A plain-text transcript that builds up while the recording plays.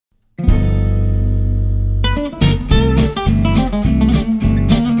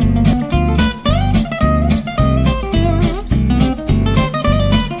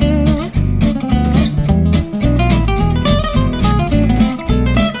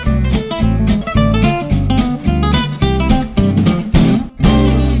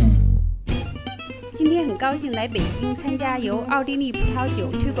来北京参加由奥地利葡萄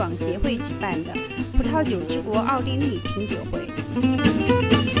酒推广协会举办的葡萄酒之国奥地利品酒会。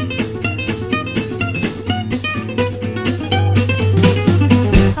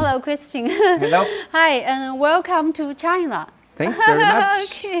Hello, Christian. Hello. Hi, and welcome to China. Thanks very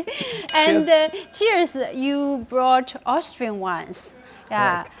much. Okay. And cheers, you brought Austrian wines.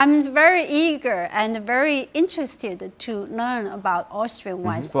 Yeah, correct. I'm very eager and very interested to learn about Austrian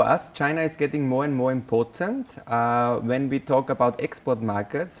wines. For us, China is getting more and more important. When we talk about export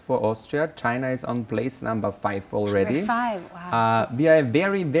markets for Austria, China is on place number 5 already. Number 5, wow. We are a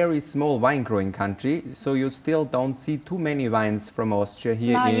very, very small wine growing country, so you still don't see too many wines from Austria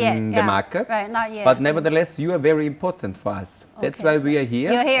here Not yet, in the yeah. markets. Right, not yet. But nevertheless, you are very important for us. That's Okay. why we are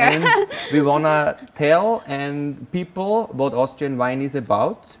here. You're here. And we want to tell and people what Austrian wine is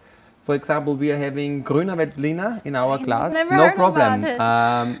about. For example, we are having Grüner Veltliner in our glass. Never No heard problem.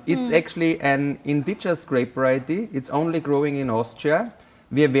 about it. It's actually an indigenous grape variety. It's only growing in Austria.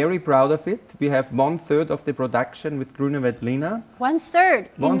 We are very proud of it. We have 1/3 of the production with Grüner Veltliner. 1/3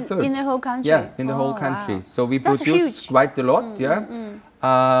 1/3 in the whole country? Yeah, in the whole Oh, country. wow. So we That's produce huge. quite a lot.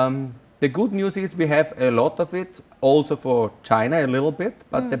 The good news is we have a lot of it also for China a little bit,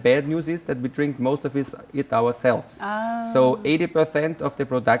 but the bad news is that we drink most of it ourselves. So 80% of the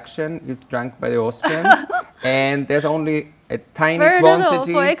production is drunk by the Austrians and there's only a tiny Very little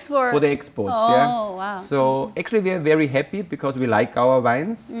quantity for export. for the exports. Oh, wow. So actually we are very happy because we like our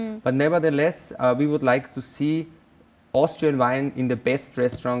wines, but nevertheless we would like to see Austrian wine in the best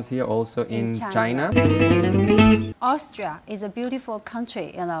restaurants here also in China. Austria is a beautiful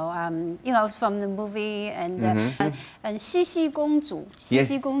country, you know, from the movie and 茜茜公主,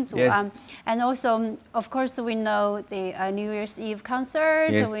 yes. And also, of course, we know the New Year's Eve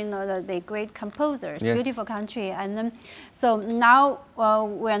concert. Yes. We know the great composers. Yes. Beautiful country, and so now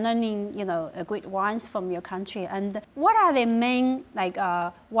we're learning, you know, great wines from your country. And what are the main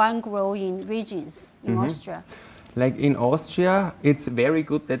wine growing regions in Austria? Like in Austria, it's very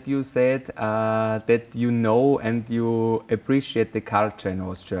good that you said that you know and you appreciate the culture in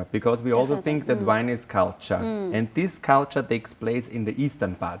Austria, because we also think that wine is culture. And this culture takes place in the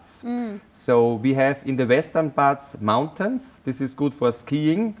eastern parts. So we have in the western parts mountains. This is good for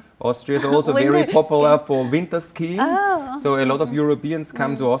skiing. Austria is also very popular for winter skiing. So a lot of Europeans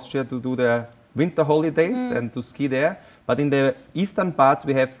come to Austria to do their winter holidays and to ski there. But in the eastern parts,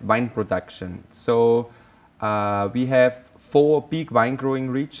 we have wine production. So we have 4 big wine growing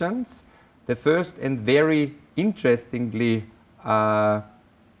regions. The first and very interestingly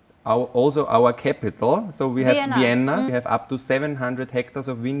also our capital. So we have Vienna. We have up to 700 hectares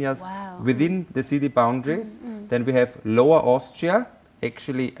of vineyards within the city boundaries. Then we have Lower Austria,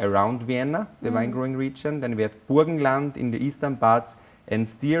 actually around Vienna, the wine growing region. Then we have Burgenland in the eastern parts and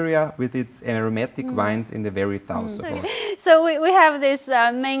Styria with its aromatic wines in the very south of Austria. So we have this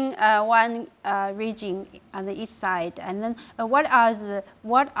main wine region on the east side, and then what are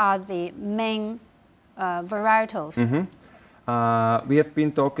the main varietals? We have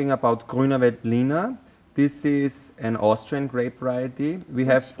been talking about Grüner Veltliner. This is an Austrian grape variety. We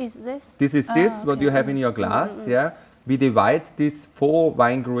have. Which is this? This is what you have in your glass. Yeah. We divide these 4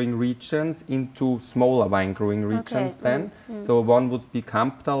 wine growing regions into smaller wine growing regions then. So one would be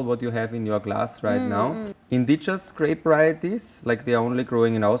Kamptal, what you have in your glass right now. Indigenous grape varieties, like they are only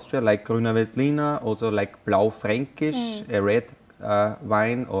growing in Austria, like Grüner Veltliner, also like Blaufränkisch, a red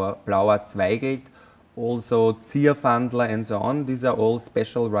wine, or Blauer Zweigelt, also Zierfandler and so on. These are all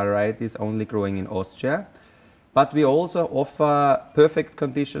special varieties only growing in Austria. But we also offer perfect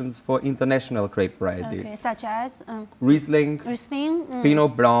conditions for international grape varieties. Okay, such as? Riesling,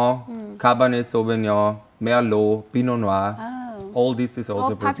 Pinot Blanc, Cabernet Sauvignon, Merlot, Pinot Noir. All this is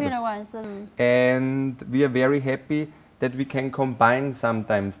also popular ones. And we are very happy that we can combine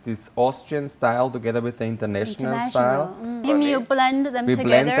sometimes this Austrian style together with the international style. You blend them we together?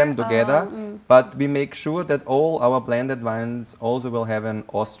 Blend them together, but we make sure that all our blended wines also will have an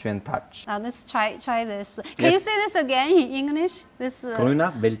Austrian touch. Now let's try this. Can you say this again in English? This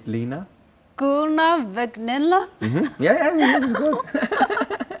Grüner Veltliner. Grüner Veltliner? Yeah, good.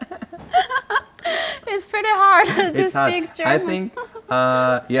 It's pretty hard to speak German. I think,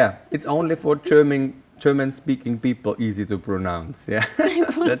 it's only for German-speaking people easy to pronounce. Yeah,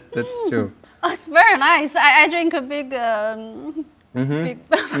 that's true. Oh, it's very nice. I drink a big,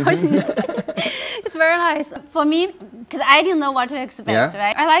 portion. It's very nice for me because I didn't know what to expect.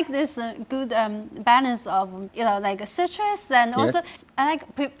 Right? I like this good balance of like citrus and also I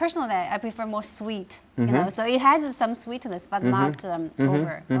like personally I prefer more sweet. You know, so it has some sweetness but not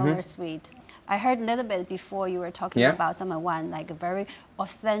over sweet. I heard a little bit before you were talking about some wine, like very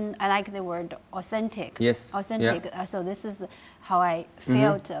authentic. I like the word authentic. Yes. Authentic. So this is how I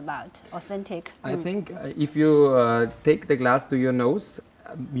felt about authentic. I think if you take the glass to your nose,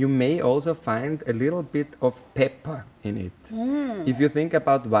 you may also find a little bit of pepper in it. If you think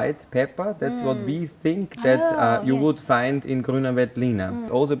about white pepper, that's what we think that you would find in Grüner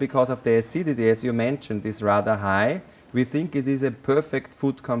Veltliner. Also because of the acidity, as you mentioned, is rather high, we think it is a perfect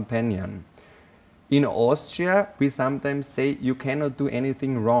food companion. In Austria, we sometimes say you cannot do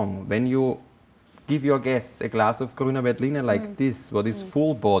anything wrong. When you give your guests a glass of Grüner Veltliner like this, what is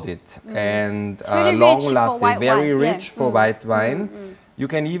full-bodied and long-lasting, very rich for white wine, you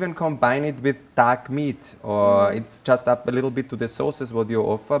can even combine it with dark meat, or it's just up a little bit to the sauces what you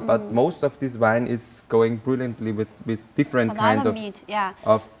offer, but most of this wine is going brilliantly with different kind of meat,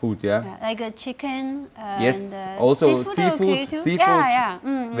 of food, like a chicken. Yes, and, also seafood,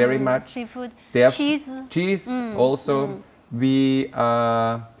 seafood, very much. Seafood, cheese also. We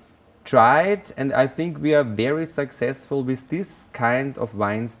tried, and I think we are very successful with this kind of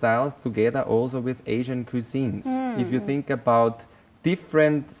wine style together also with Asian cuisines. If you think about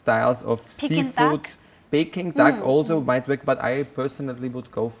different styles of Peking seafood, duck. Peking duck also might work, but I personally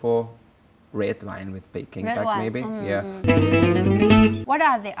would go for red wine with Peking duck, maybe. What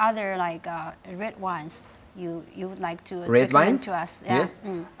are the other like red wines you would like to red recommend wines? to us? Yes.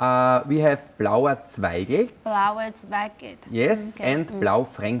 We have Blauer Zweigelt. Blauer Zweigelt. Yes, and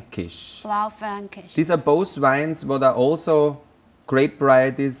Blaufränkisch. Blaufränkisch. These are both wines what are also grape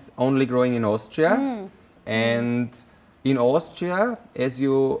varieties only growing in Austria. And in Austria, as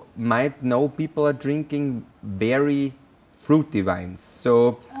you might know, people are drinking very fruity wines.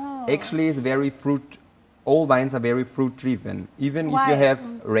 So actually it's very all wines are very fruit driven. Even if you have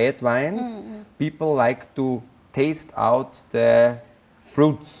red wines, people like to taste out the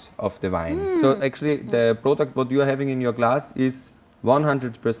fruits of the wine. So actually the product what you are having in your glass is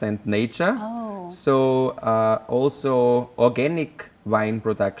 100% nature. So also organic wine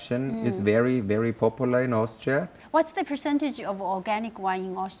production is very, very popular in Austria. What's the percentage of organic wine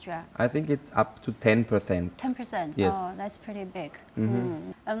in Austria? I think it's up to 10%. 10%? Yes. Oh, that's pretty big.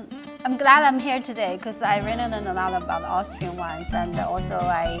 I'm glad I'm here today because I really learned a lot about Austrian wines, and also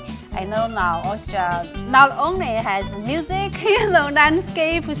I know now Austria not only has music,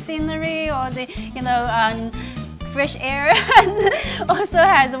 landscape, scenery, or the, fresh air, and also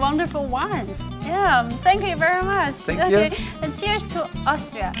has wonderful wines. Yeah, thank you very much. Thank you. And cheers to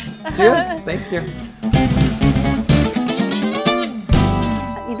Austria. Cheers, thank you.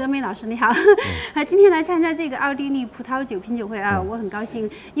 李德梅老师你好，今天来参加这个奥地利葡萄酒品酒会啊，我很高兴，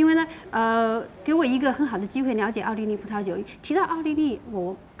因为呢，给我一个很好的机会了解奥地利葡萄酒。提到奥地利，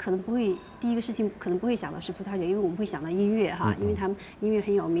我可能不会第一个事情可能不会想到是葡萄酒，因为我们会想到音乐哈，因为他们音乐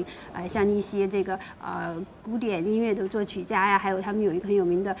很有名，像一些这个古典音乐的作曲家呀，还有他们有一个很有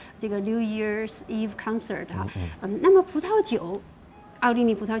名的这个 New Year's Eve concert 哈，那么葡萄酒，奥地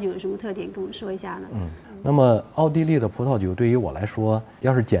利葡萄酒有什么特点？跟我们说一下呢？那么奥地利的葡萄酒对于我来说，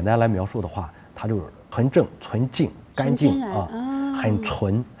要是简单来描述的话，它就是纯正、纯净、干净啊，很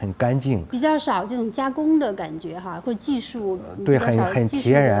纯、很干净，比较少这种加工的感觉哈，或者技术对，很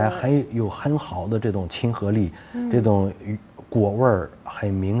天然，有很好的这种亲和力，这种果味儿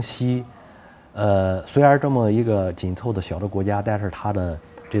很明晰。虽然这么一个紧凑的小的国家，但是它的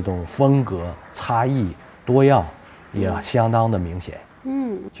这种风格差异多样也相当的明显。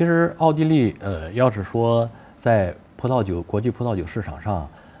其实奥地利要是说在国际葡萄酒市场上，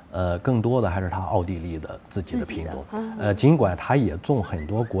更多的还是它奥地利的自己的品种。尽管它也种很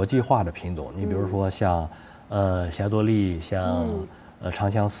多国际化的品种，你比如说像霞多丽，像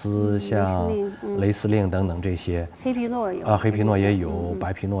长相思，像雷司令等等这些。黑皮诺有黑皮诺也有，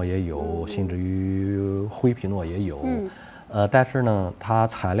白皮诺也有，甚至于灰皮诺也有。但是呢，它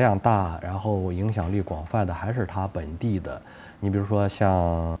产量大，然后影响力广泛的还是它本地的。你比如说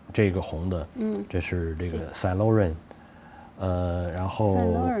像这个红的，这是这个 Saint Laurent， 然后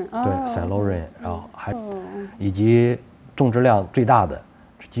对 Saint Laurent， 然后还以及种植量最大的，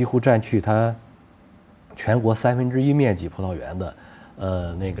几乎占据它全国1/3面积葡萄园的，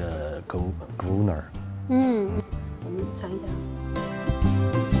那个 Gruner。我们尝一下。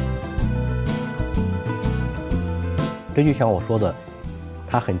这就像我说的，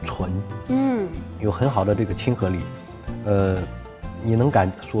它很纯，有很好的这个亲和力。你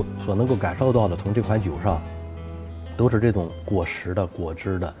所能够感受到的，从这款酒上，都是这种果实的、果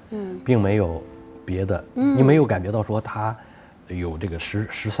汁的，并没有别的。你没有感觉到说它有这个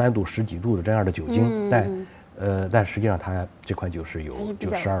13度、10几度的这样的酒精，但实际上它这款酒是有就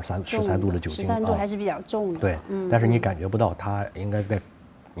13度的酒精，13度还是比较重的。对，但是你感觉不到它应该在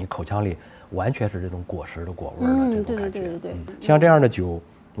你口腔里完全是这种果实的果味儿的这种感觉。对。像这样的酒，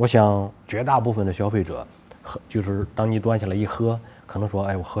我想绝大部分的消费者就是当你端起来一喝，可能说，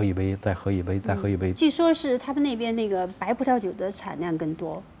哎，我喝一杯，再喝一杯，再喝一杯。据说是他们那边那个白葡萄酒的产量更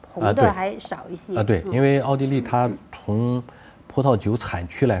多，红的还少一些。对，因为奥地利它从葡萄酒产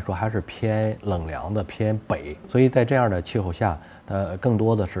区来说还是偏冷凉的，偏北，所以在这样的气候下，更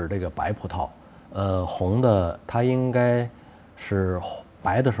多的是这个白葡萄，红的它应该是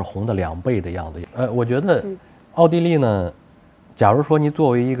白的是红的2倍的样子。我觉得奥地利呢，假如说你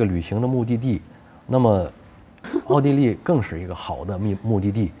作为一个旅行的目的地，那么奥地利更是一个好的目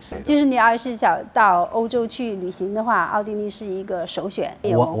的地。就是你要是想到欧洲去旅行的话，奥地利是一个首选。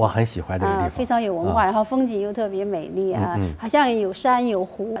我很喜欢这个地方，非常有文化，然后风景又特别美丽啊，好像有山有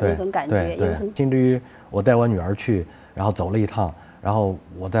湖那种感觉。对，甚至于我带我女儿去，然后走了一趟，然后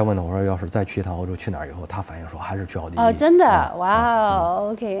我再问她，我说要是再去一趟欧洲去哪儿？以后她反映说还是去奥地利。哦，真的，哇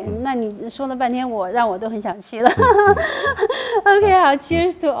哦 ，OK，那你说了半天，让我都很想去了。OK， 好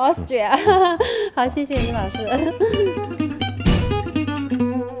 ，Cheers to Austria。好，谢谢李老师。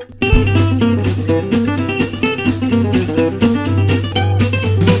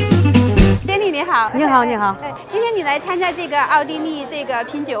你好，你好，你好。今天你来参加这个奥地利这个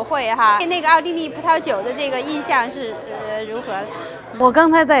品酒会哈，对那个奥地利葡萄酒的这个印象是如何？我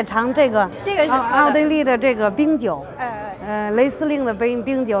刚才在尝这个是奥地利的这个冰酒，雷司令的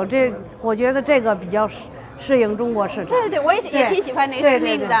冰酒，我觉得这个比较适应中国市场。对，我也挺喜欢雷司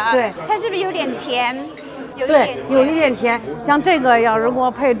令的。对，它是不是有点甜？有一点甜。像这个要如果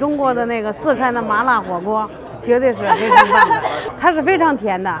配中国的那个四川的麻辣火锅。绝对是非常棒的，它是非常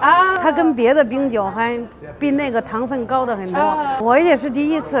甜的啊！它跟别的冰酒还比那个糖分高的很多。我也是第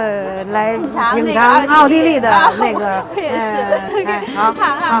一次来品尝奥地利的那个。我也是。好，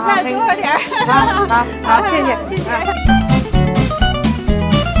那多喝点。好，谢谢。